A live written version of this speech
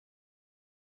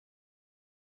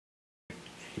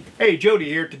Hey, Jody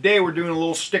here. Today we're doing a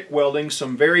little stick welding,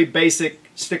 some very basic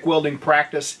stick welding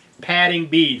practice, padding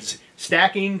beads.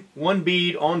 Stacking one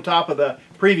bead on top of the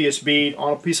previous bead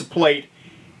on a piece of plate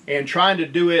and trying to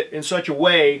do it in such a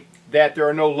way that there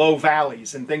are no low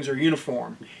valleys and things are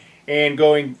uniform. And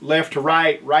going left to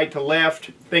right, right to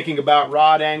left, thinking about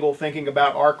rod angle, thinking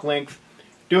about arc length,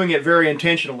 doing it very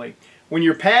intentionally. When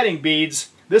you're padding beads,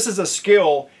 this is a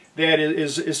skill that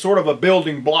is sort of a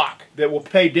building block that will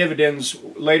pay dividends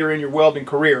later in your welding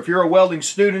career. If you're a welding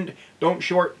student, don't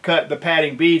shortcut the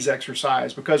padding beads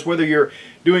exercise, because whether you're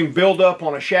doing build-up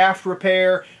on a shaft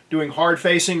repair, doing hard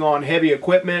facing on heavy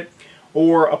equipment,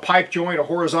 or a pipe joint, a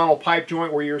horizontal pipe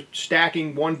joint where you're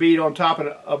stacking one bead on top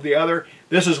of the other,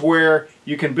 this is where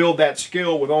you can build that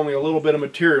skill with only a little bit of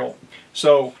material.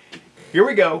 So here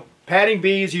we go. Padding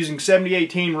beads using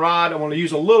 70-18 rod. I'm going to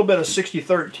use a little bit of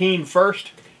 60-13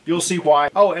 first. You'll see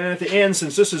why. Oh, and at the end,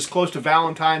 since this is close to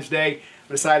Valentine's Day,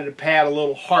 I decided to pad a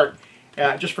little heart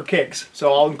just for kicks.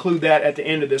 So I'll include that at the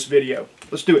end of this video.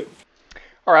 Let's do it.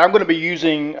 All right, I'm going to be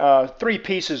using 3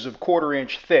 pieces of 1/4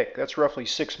 inch thick. That's roughly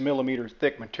 6 millimeter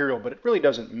thick material, but it really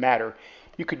doesn't matter.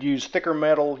 You could use thicker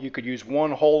metal. You could use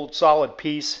one whole solid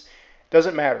piece.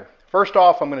 Doesn't matter. First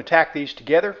off, I'm going to tack these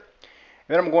together.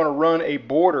 And then I'm going to run a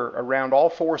border around all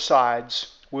 4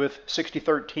 sides with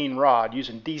 60-13 rod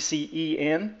using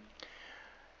DCEN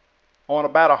on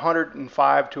about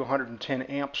 105 to 110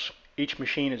 amps. Each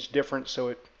machine is different, so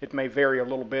it may vary a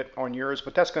little bit on yours,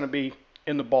 but that's going to be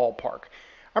in the ballpark.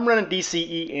 I'm running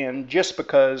DCEN just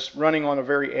because running on a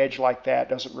very edge like that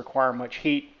doesn't require much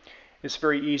heat. It's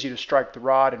very easy to strike the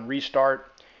rod and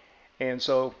restart, and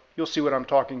so you'll see what I'm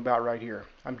talking about right here.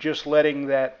 I'm just letting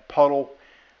that puddle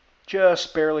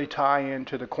just barely tie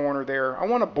into the corner there. I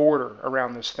want a border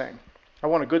around this thing. I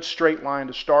want a good straight line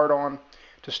to start on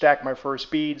to stack my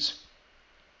first beads.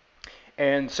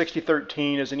 And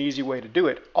 60-13 is an easy way to do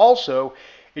it. Also,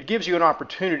 it gives you an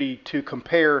opportunity to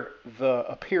compare the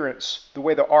appearance, the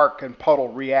way the arc and puddle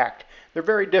react. They're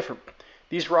very different.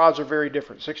 These rods are very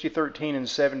different. 60-13 and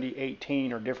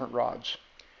 70-18 are different rods.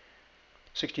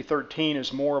 60-13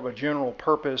 is more of a general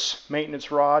purpose maintenance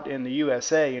rod in the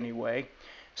USA anyway.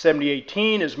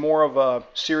 70-18 is more of a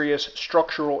serious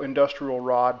structural industrial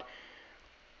rod.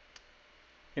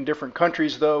 In different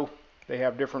countries, though, they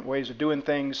have different ways of doing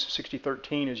things.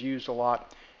 60-13 is used a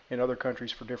lot in other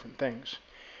countries for different things.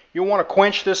 You'll want to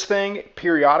quench this thing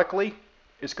periodically.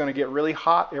 It's going to get really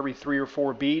hot every 3 or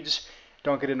 4 beads.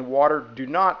 Dunk it into water. Do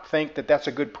not think that that's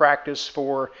a good practice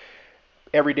for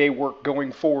everyday work going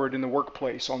forward in the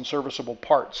workplace on serviceable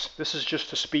parts. This is just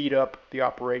to speed up the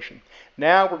operation.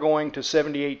 Now we're going to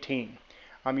 70-18.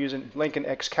 I'm using Lincoln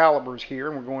Excaliburs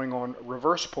here, and we're going on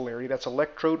reverse polarity. That's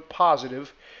electrode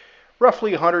positive,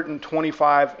 roughly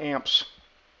 125 amps.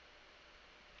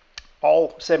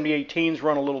 All 70-18s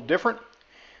run a little different,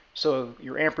 so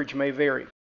your amperage may vary.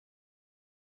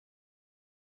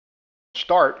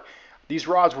 Start. These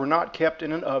rods were not kept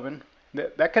in an oven.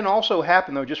 That can also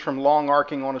happen, though, just from long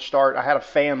arcing on a start. I had a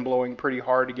fan blowing pretty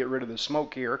hard to get rid of the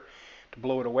smoke here, to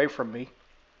blow it away from me.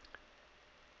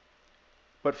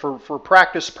 But for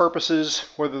practice purposes,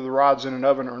 whether the rod's in an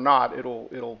oven or not,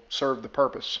 it'll serve the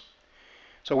purpose.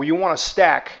 So you want to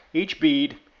stack each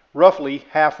bead roughly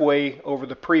halfway over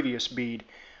the previous bead,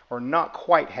 or not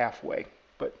quite halfway,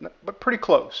 but pretty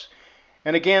close.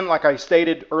 And again, like I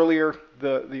stated earlier,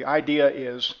 the idea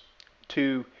is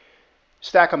to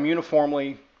stack them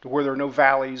uniformly to where there are no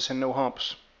valleys and no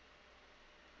humps.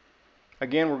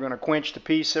 Again, we're going to quench the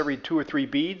piece every 2 or 3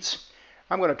 beads.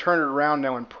 I'm going to turn it around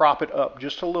now and prop it up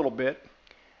just a little bit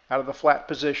out of the flat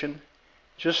position,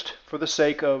 just for the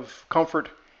sake of comfort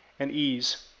and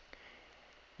ease.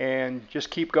 And just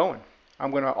keep going.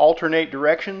 I'm going to alternate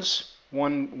directions.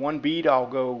 One bead I'll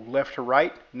go left to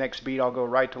right, next bead I'll go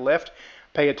right to left.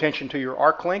 Pay attention to your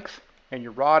arc length and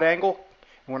your rod angle.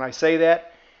 And when I say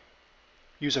that,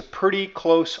 use a pretty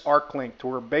close arc length to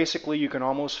where basically you can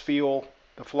almost feel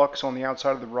the flux on the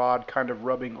outside of the rod kind of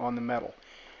rubbing on the metal.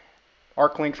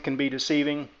 Arc length can be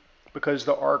deceiving because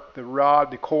the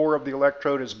core of the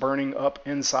electrode is burning up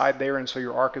inside there, and so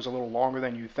your arc is a little longer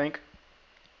than you think.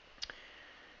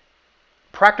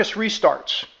 Practice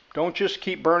restarts. Don't just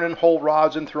keep burning whole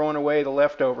rods and throwing away the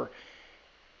leftover.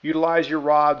 Utilize your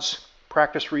rods,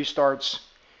 practice restarts.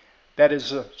 That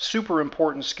is a super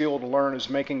important skill to learn, is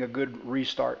making a good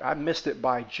restart. I missed it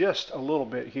by just a little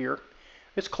bit here.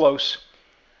 It's close,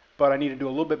 but I need to do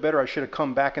a little bit better. I should have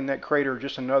come back in that crater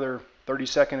just another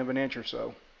 32nd of an inch or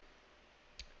so.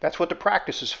 That's what the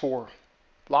practice is for.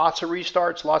 Lots of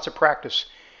restarts, lots of practice.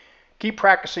 Keep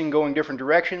practicing going different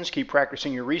directions. Keep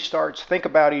practicing your restarts. Think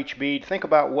about each bead. Think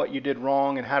about what you did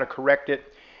wrong and how to correct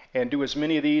it. and do as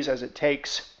many of these as it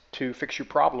takes to fix your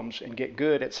problems and get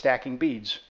good at stacking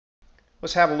beads.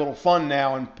 Let's have a little fun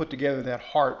now and put together that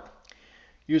heart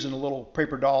using a little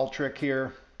paper doll trick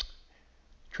here,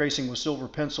 tracing with silver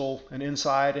pencil an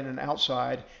inside and an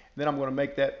outside. Then I'm going to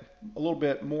make that a little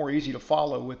bit more easy to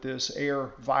follow with this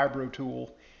air vibro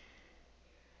tool.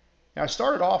 Now I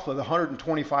started off with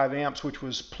 125 amps, which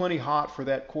was plenty hot for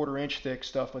that 1/4 inch thick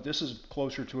stuff, but this is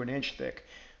closer to an inch thick.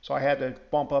 So I had to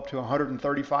bump up to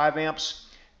 135 amps.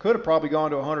 Could have probably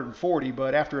gone to 140,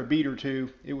 but after a bead or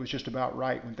two, it was just about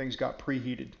right when things got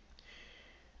preheated.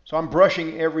 So I'm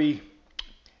brushing every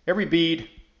bead,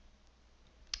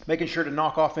 making sure to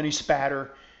knock off any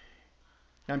spatter.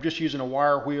 I'm just using a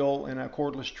wire wheel and a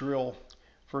cordless drill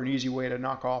for an easy way to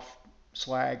knock off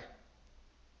slag.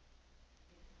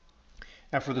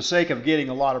 Now, for the sake of getting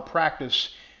a lot of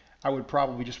practice, I would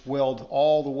probably just weld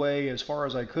all the way as far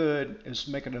as I could,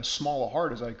 make it as small a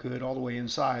heart as I could all the way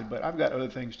inside, but I've got other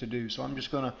things to do, so I'm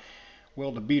just going to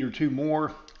weld a bead or two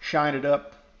more, shine it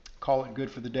up, call it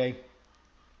good for the day.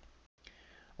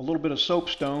 A little bit of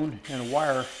soapstone and a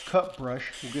wire cut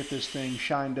brush will get this thing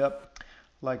shined up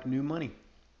like new money.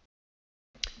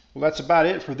 Well, that's about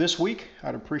it for this week.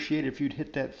 I'd appreciate it if you'd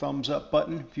hit that thumbs up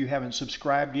button. If you haven't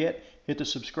subscribed yet, hit the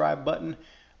subscribe button.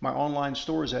 My online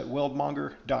store is at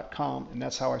weldmonger.com, and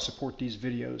that's how I support these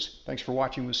videos. Thanks for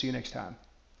watching. We'll see you next time.